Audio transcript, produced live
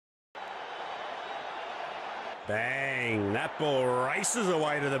Bang! That ball races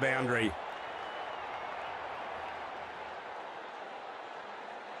away to the boundary.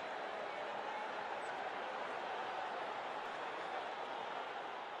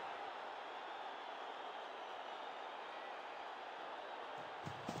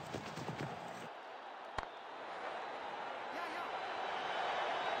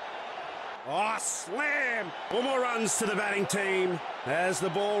 Oh, slam! 4 more runs to the batting team as the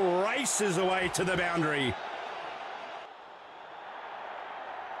ball races away to the boundary.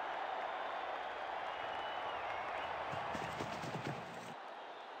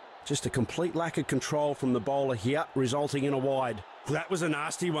 Just a complete lack of control from the bowler here, resulting in a wide. That was a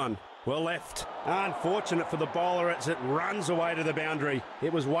nasty one. Well left. Unfortunate for the bowler as it runs away to the boundary.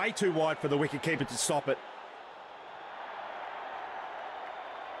 It was way too wide for the wicketkeeper to stop it.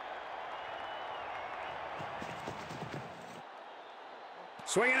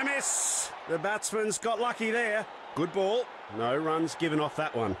 Swing and a miss. The batsman's got lucky there. Good ball. No runs given off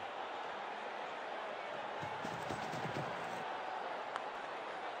that one.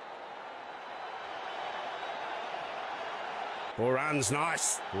 Four runs,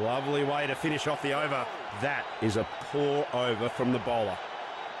 nice. Lovely way to finish off the over. That is a poor over from the bowler.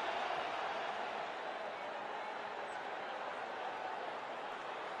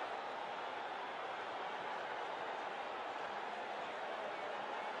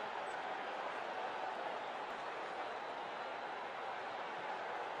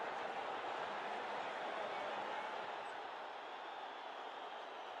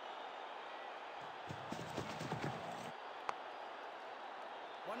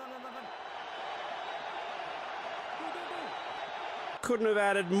 Couldn't have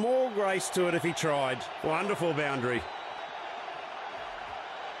added more grace to it if he tried. Wonderful boundary.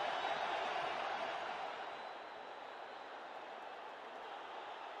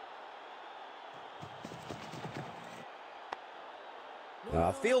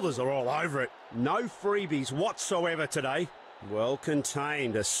 Fielders are all over it. No freebies whatsoever today. Well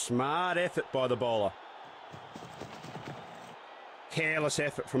contained. A smart effort by the bowler. Careless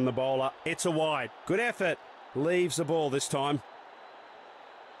effort from the bowler. It's a wide. Good effort. Leaves the ball this time.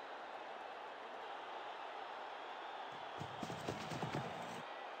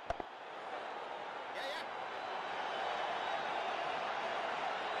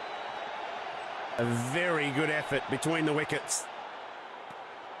 A very good effort between the wickets.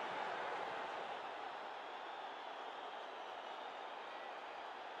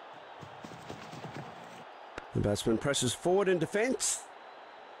 The batsman presses forward in defence.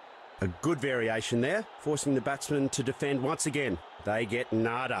 A good variation there, forcing the batsman to defend once again. They get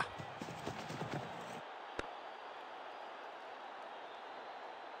nada.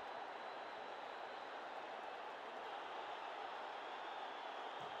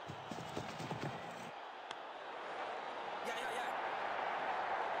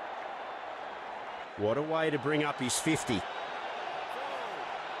 What a way to bring up his 50.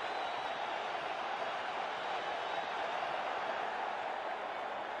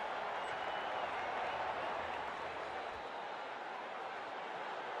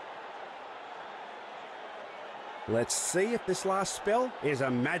 Let's see if this last spell is a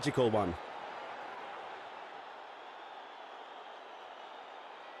magical one.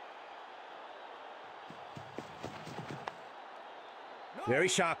 Very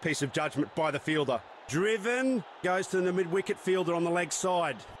sharp piece of judgment by the fielder. Driven, goes to the mid-wicket fielder on the leg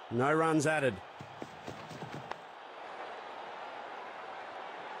side. No runs added.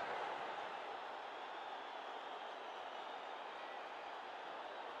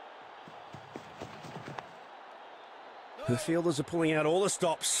 The fielders are pulling out all the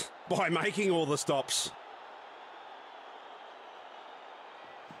stops by making all the stops.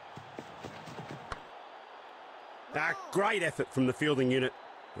 A great effort from the fielding unit.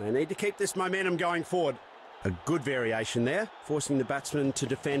 They need to keep this momentum going forward. A good variation there, forcing the batsman to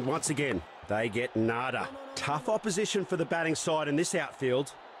defend once again. They get nada. Tough opposition for the batting side in this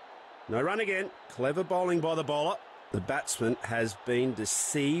outfield. No run again. Clever bowling by the bowler. The batsman has been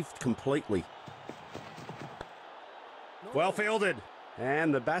deceived completely. Well fielded.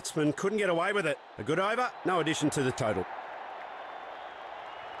 And the batsman couldn't get away with it. A good over, no addition to the total.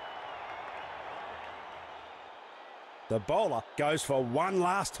 The bowler goes for one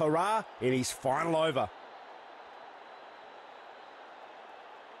last hurrah in his final over.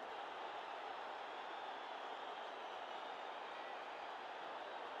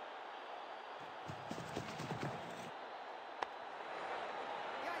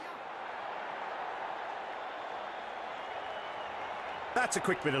 That's a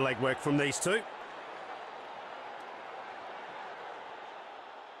quick bit of legwork from these two.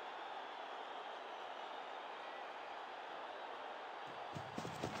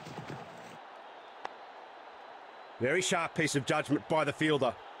 Very sharp piece of judgment by the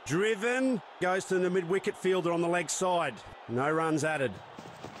fielder. Driven, goes to the mid-wicket fielder on the leg side. No runs added.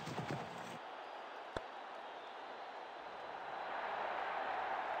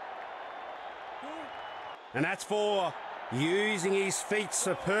 And that's 4. Using his feet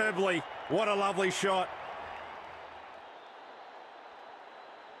superbly. What a lovely shot.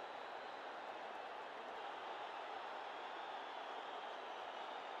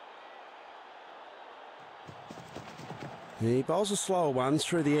 He bowls a slower one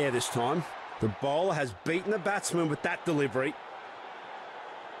through the air this time. The bowler has beaten the batsman with that delivery.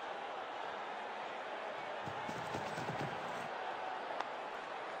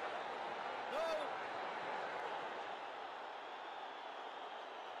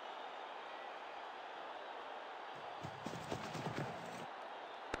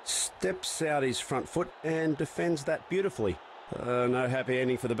 Steps out his front foot and defends that beautifully. No happy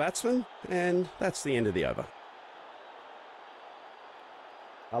ending for the batsman, and that's the end of the over.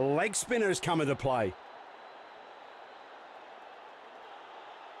 A leg spinner has come into play.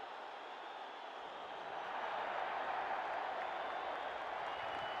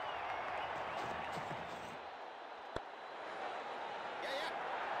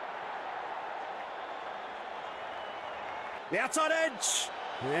 The outside edge,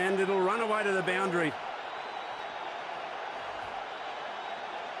 and it'll run away to the boundary.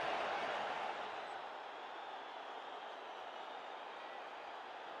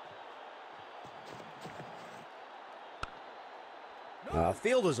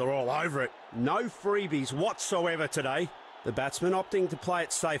 Fielders are all over it. No freebies whatsoever today. The batsman opting to play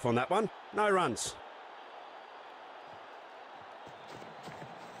it safe on that one. No runs.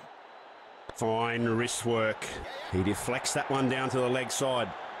 Fine wrist work. He deflects that one down to the leg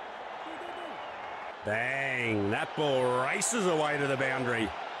side. Bang! That ball races away to the boundary.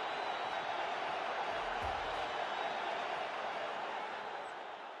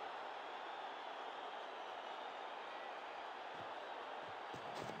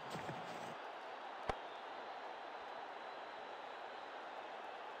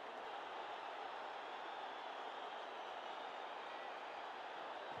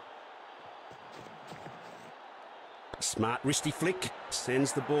 Smart wristy flick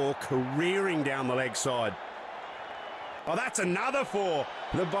sends the ball careering down the leg side. Oh, that's another 4.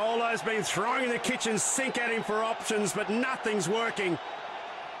 The bowler has been throwing the kitchen sink at him for options, but nothing's working.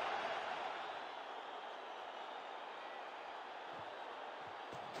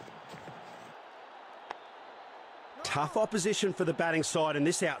 Tough opposition for the batting side in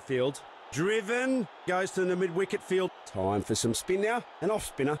this outfield. Driven, goes to the mid-wicket field. Time for some spin now. An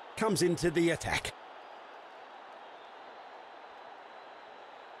off-spinner comes into the attack.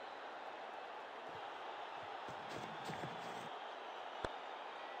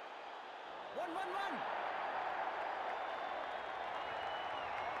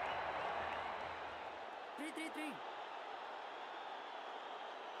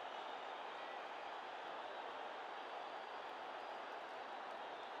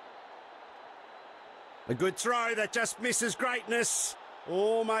 A good throw that just misses greatness.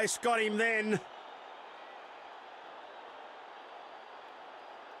 Almost got him then. The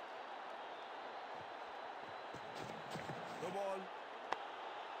ball.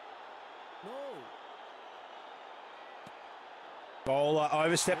 No. Bowler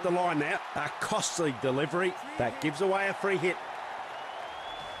overstepped the line there. A costly delivery. That gives away a free hit.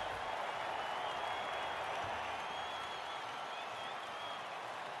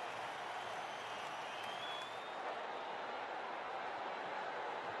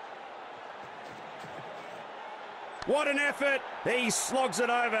 What an effort. He slogs it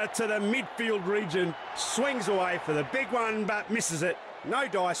over to the midfield region. Swings away for the big one, but misses it. No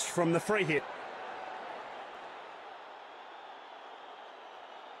dice from the free hit.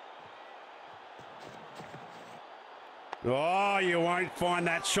 Oh, you won't find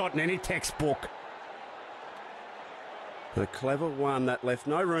that shot in any textbook. A clever one that left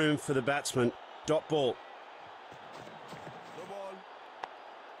no room for the batsman. Dot ball. The ball.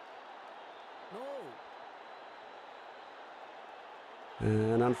 No.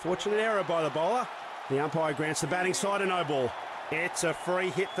 An unfortunate error by the bowler. The umpire grants the batting side a no ball. It's a free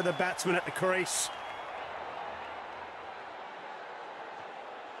hit for the batsman at the crease.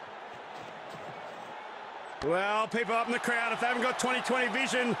 Well, people up in the crowd, if they haven't got 20/20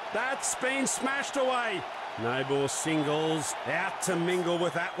 vision, that's been smashed away. No ball singles, out to mingle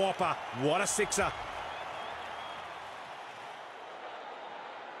with that whopper. What a sixer.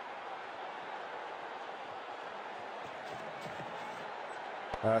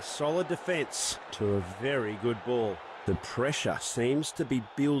 A solid defence to a very good ball. The pressure seems to be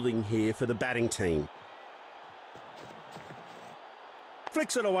building here for the batting team.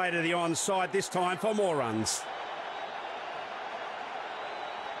 flicks it away to the onside this time for more runs.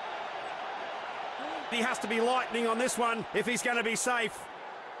 He has to be lightning on this one if he's going to be safe.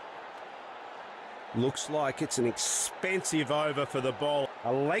 Looks like it's an expensive over for the ball.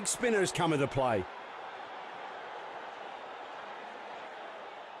 A leg spinner's come into play.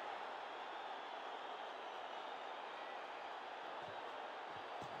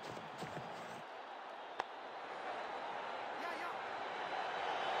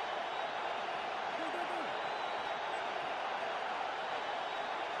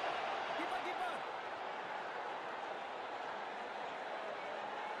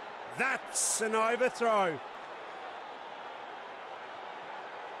 That's an overthrow.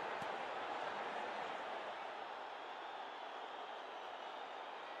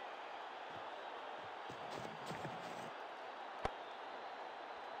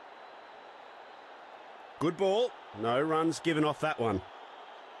 Good ball. No runs given off that one.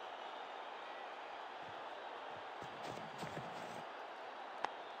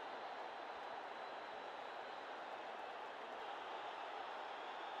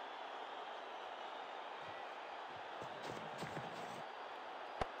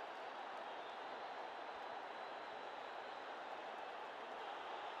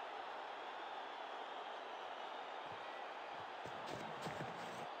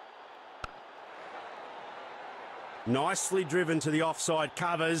 Nicely driven to the offside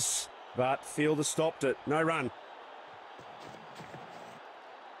covers, but fielder stopped it. No run.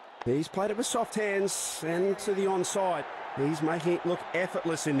 He's played it with soft hands and to the onside. He's making it look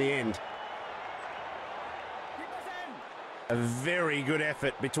effortless in the end. A very good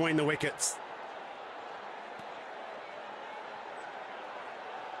effort between the wickets.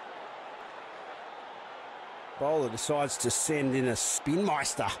 Bowler decides to send in a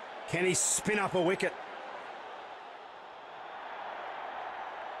spinmeister. Can he spin up a wicket?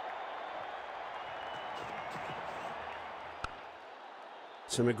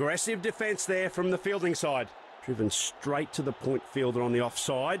 Some aggressive defence there from the fielding side. Driven straight to the point fielder on the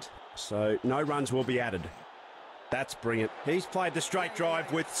offside, so no runs will be added. That's brilliant. He's played the straight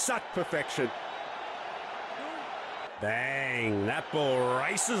drive with such perfection. Bang! That ball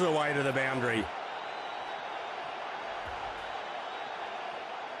races away to the boundary.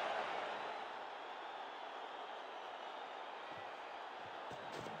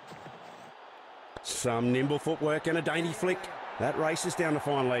 Some nimble footwork and a dainty flick. That races down the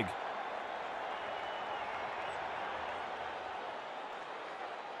fine leg.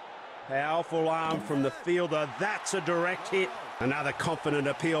 Powerful arm from the fielder. That's a direct hit. Another confident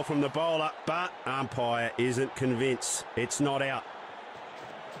appeal from the bowler, but umpire isn't convinced. It's not out.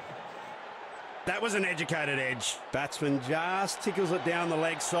 That was an educated edge. Batsman just tickles it down the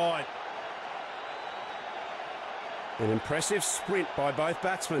leg side. An impressive sprint by both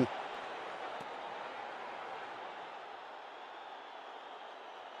batsmen.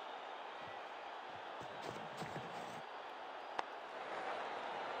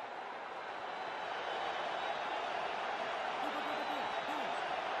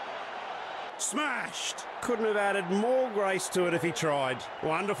 Smashed! Couldn't have added more grace to it if he tried.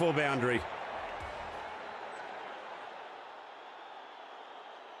 Wonderful boundary.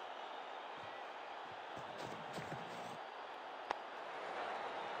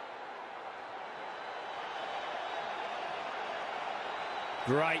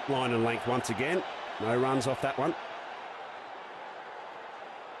 Great line and length once again. No runs off that one.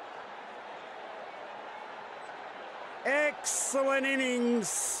 Excellent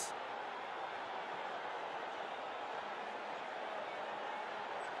innings.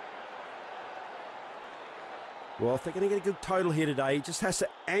 Well, if they're going to get a good total here today, he just has to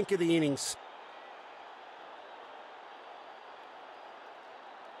anchor the innings.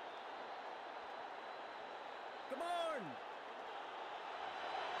 Come on!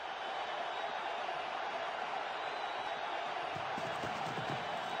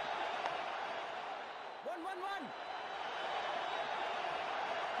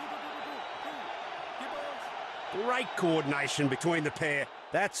 One. Great coordination between the pair.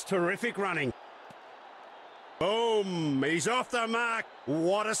 That's terrific running. Boom! He's off the mark.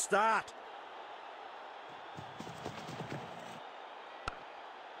 What a start.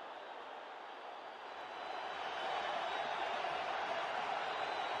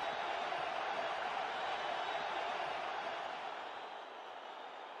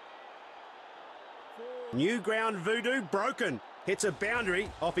 New ground voodoo broken. Hits a boundary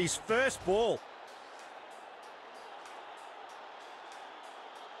off his first ball.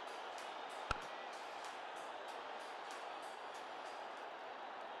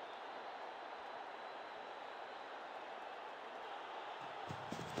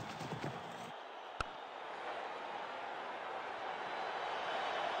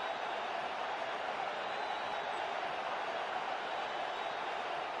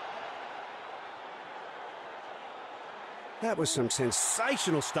 That was some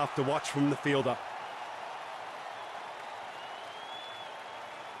sensational stuff to watch from the fielder.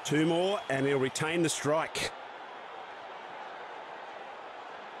 2 more and he'll retain the strike.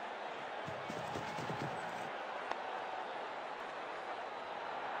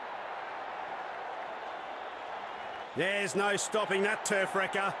 There's no stopping that turf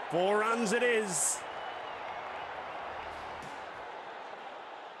wrecker. 4 runs it is.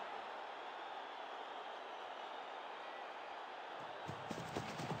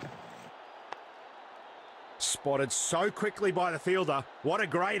 Spotted so quickly by the fielder. What a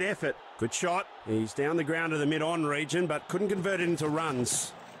great effort. Good shot. He's down the ground to the mid-on region, but couldn't convert it into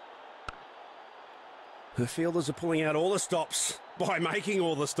runs. The fielders are pulling out all the stops by making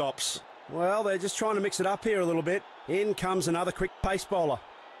all the stops. Well, they're just trying to mix it up here a little bit. In comes another quick pace bowler.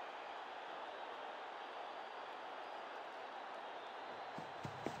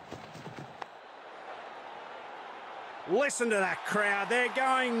 Listen to that crowd. They're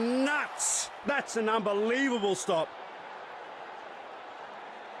going nuts. That's an unbelievable stop.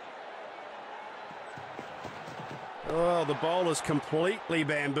 Oh, the bowler's completely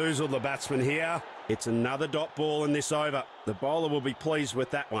bamboozled the batsman here. It's another dot ball in this over. The bowler will be pleased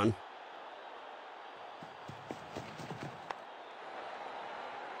with that one.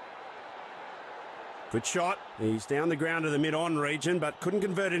 Good shot. He's down the ground to the mid-on region, but couldn't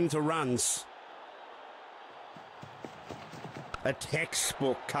convert it into runs. A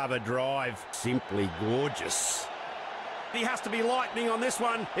textbook cover drive. Simply gorgeous. He has to be lightning on this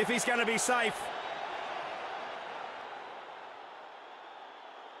one if he's going to be safe.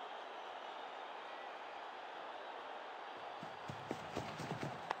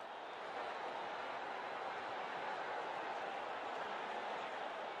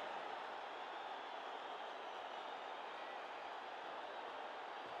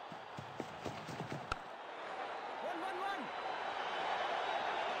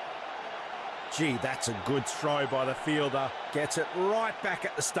 Gee, that's a good throw by the fielder. Gets it right back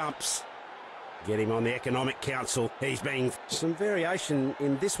at the stumps. Get him on the Economic Council. He's been some variation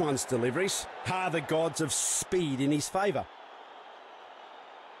in this one's deliveries. Are the gods of speed in his favour?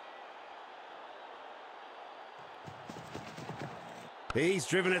 He's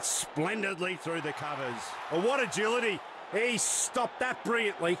driven it splendidly through the covers. Oh, what agility. He stopped that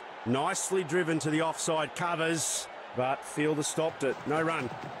brilliantly. Nicely driven to the offside covers, but fielder stopped it. No run.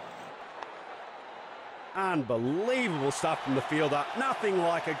 Unbelievable stuff from the fielder. Nothing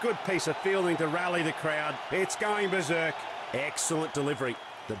like a good piece of fielding to rally the crowd. It's going berserk. Excellent delivery.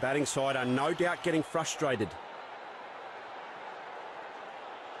 The batting side are no doubt getting frustrated.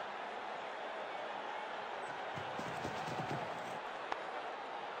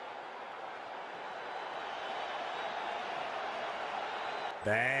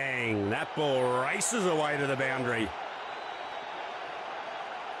 Bang! That ball races away to the boundary.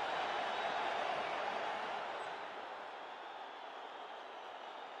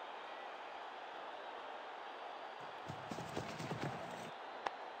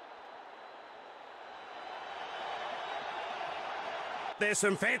 There's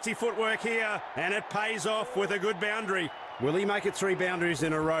some fancy footwork here, and it pays off with a good boundary. Will he make it 3 boundaries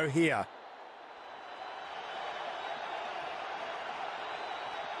in a row here?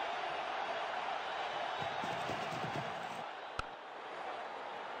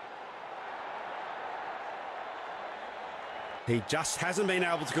 He just hasn't been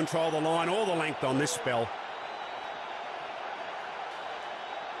able to control the line or the length on this spell.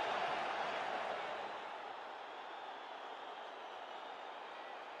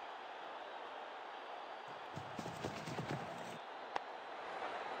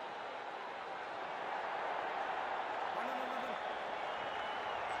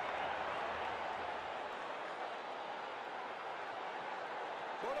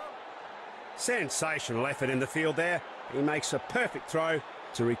 Sensational effort in the field there. He makes a perfect throw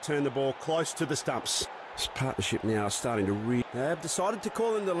to return the ball close to the stumps. This partnership now is starting to They've decided to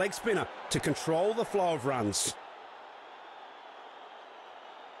call in the leg spinner to control the flow of runs.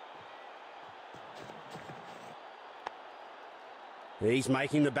 He's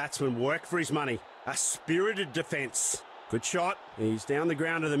making the batsman work for his money. A spirited defence. Good shot. He's down the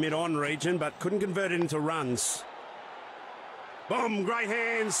ground to the mid-on region, but couldn't convert it into runs. Boom, great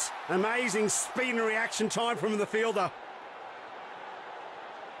hands. Amazing speed and reaction time from the fielder.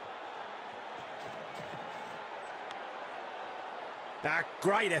 A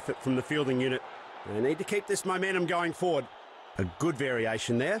great effort from the fielding unit. They need to keep this momentum going forward. A good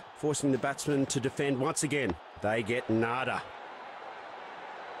variation there, forcing the batsman to defend once again. They get nada.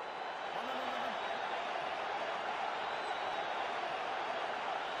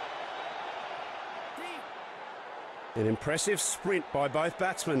 An impressive sprint by both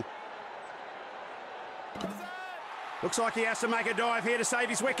batsmen. Looks like he has to make a dive here to save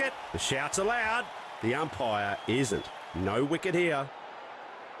his wicket. The shout's allowed. The umpire isn't. No wicket here.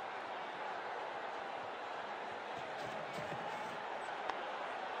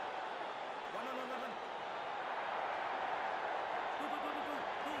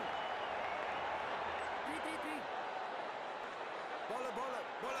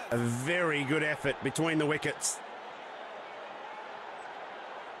 A very good effort between the wickets.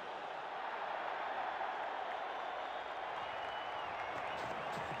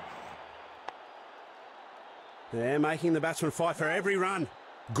 They're making the batsman fight for every run.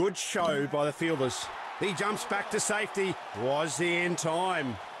 Good show by the fielders. He jumps back to safety. Was he in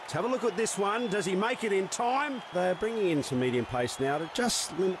time? Let's have a look at this one. Does he make it in time? They're bringing in some medium pace now to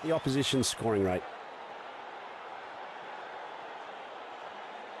just limit the opposition's scoring rate.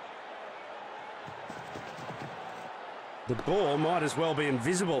 The ball might as well be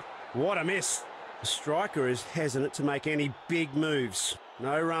invisible. What a miss. The striker is hesitant to make any big moves.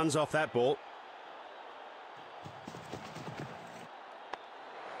 No runs off that ball.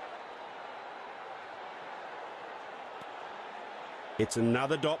 It's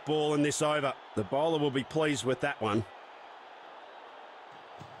another dot ball in this over. The bowler will be pleased with that one.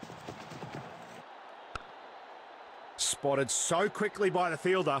 Spotted so quickly by the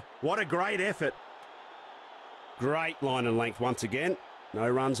fielder. What a great effort. Great line and length once again. No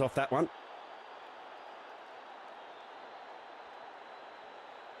runs off that one.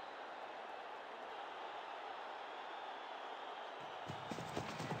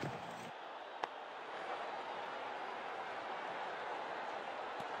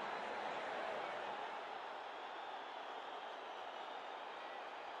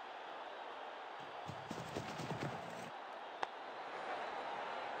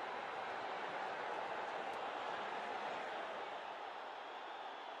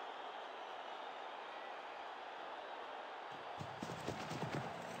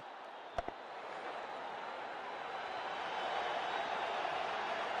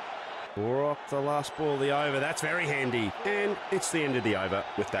 Rock the last ball of the over. That's very handy. And it's the end of the over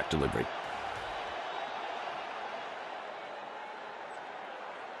with that delivery.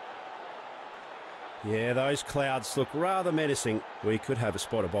 Yeah, those clouds look rather menacing. We could have a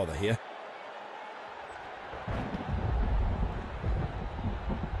spot of bother here.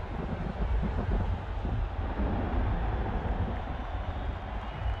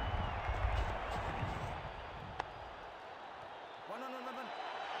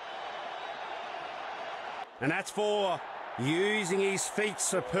 And that's four. Using his feet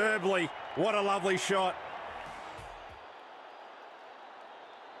superbly. What a lovely shot.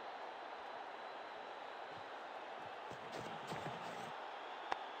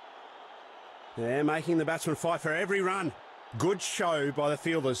 They're making the batsman fight for every run. Good show by the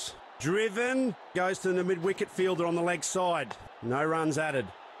fielders. Driven. Goes to the mid-wicket fielder on the leg side. No runs added.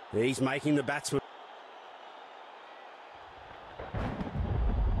 He's making the batsman.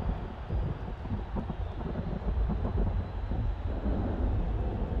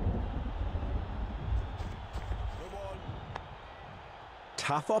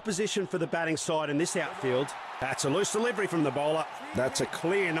 Tough opposition for the batting side in this outfield. That's a loose delivery from the bowler. That's a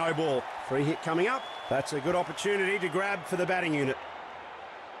clear no ball. Free hit coming up. That's a good opportunity to grab for the batting unit.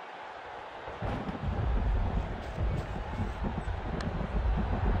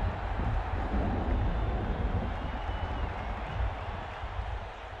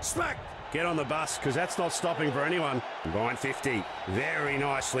 Smack! Get on the bus, because that's not stopping for anyone. Line 50. Very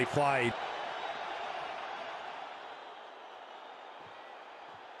nicely played.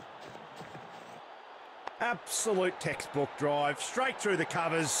 Absolute textbook drive, straight through the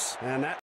covers, and that